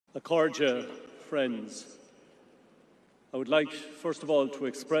Accordia, friends, I would like first of all to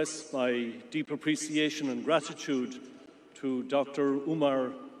express my deep appreciation and gratitude to Dr.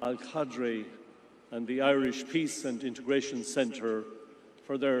 Umar Al-Khadri and the Irish Peace and Integration Centre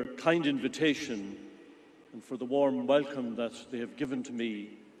for their kind invitation and for the warm welcome that they have given to me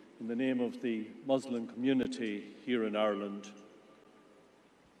in the name of the Muslim community here in Ireland.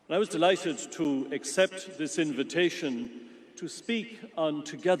 And I was delighted to accept this invitation to speak on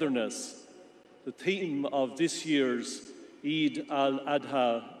togetherness, the theme of this year's Eid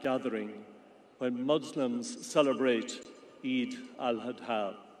al-Adha gathering, when Muslims celebrate Eid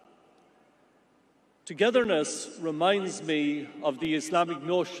al-Adha. Togetherness reminds me of the Islamic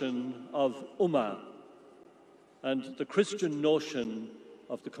notion of Ummah and the Christian notion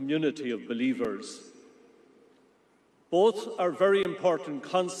of the community of believers. Both are very important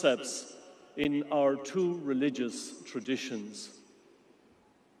concepts in our two religious traditions.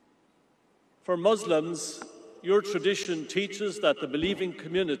 For Muslims, your tradition teaches that the believing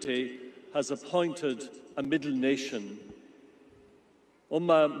community has appointed a middle nation,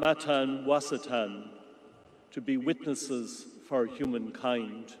 Ummah Matan Wasatan, to be witnesses for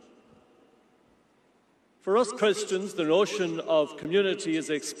humankind. For us Christians, the notion of community is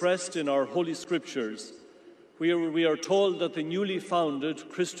expressed in our Holy Scriptures, where we are told that the newly founded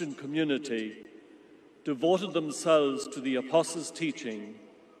Christian community devoted themselves to the Apostles' teaching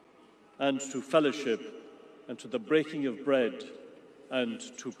and to fellowship and to the breaking of bread and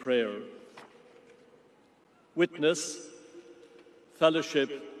to prayer. Witness, fellowship,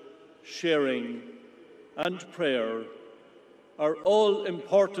 sharing, and prayer are all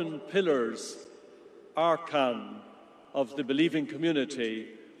important pillars, arkan, of the believing community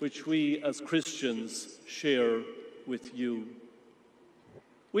which we as Christians share with you.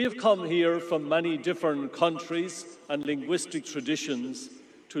 We have come here from many different countries and linguistic traditions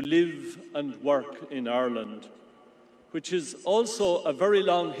to live and work in Ireland, which is also a very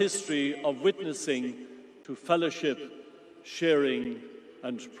long history of witnessing to fellowship, sharing,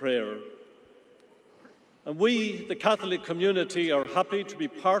 and prayer. And we, the Catholic community, are happy to be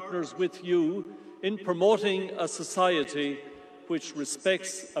partners with you in promoting a society which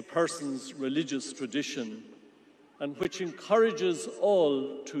respects a person's religious tradition and which encourages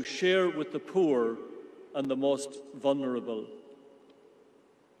all to share with the poor and the most vulnerable.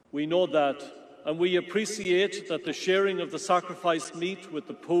 We know that, and we appreciate that the sharing of the sacrificed meat with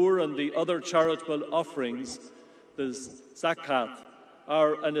the poor and the other charitable offerings, the zakat,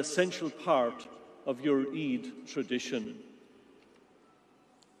 are an essential part of your Eid tradition.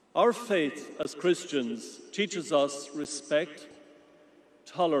 Our faith as Christians teaches us respect,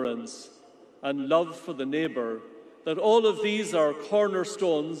 tolerance, and love for the neighbour, that all of these are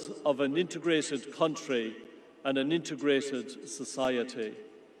cornerstones of an integrated country and an integrated society.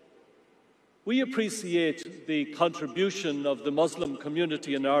 We appreciate the contribution of the Muslim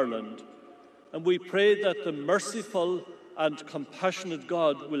community in Ireland, and we pray that the merciful and compassionate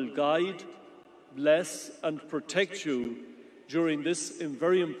God will guide, bless, and protect you during this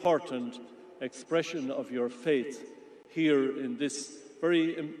very important expression of your faith here in this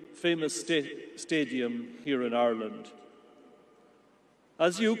very famous stadium here in Ireland.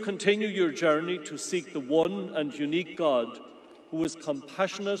 As you continue your journey to seek the one and unique God who is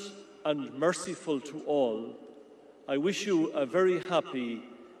compassionate and merciful to all, I wish you a very happy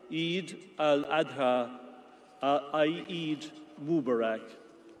Eid al-Adha, Eid Mubarak.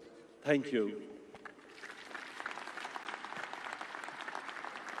 Thank you.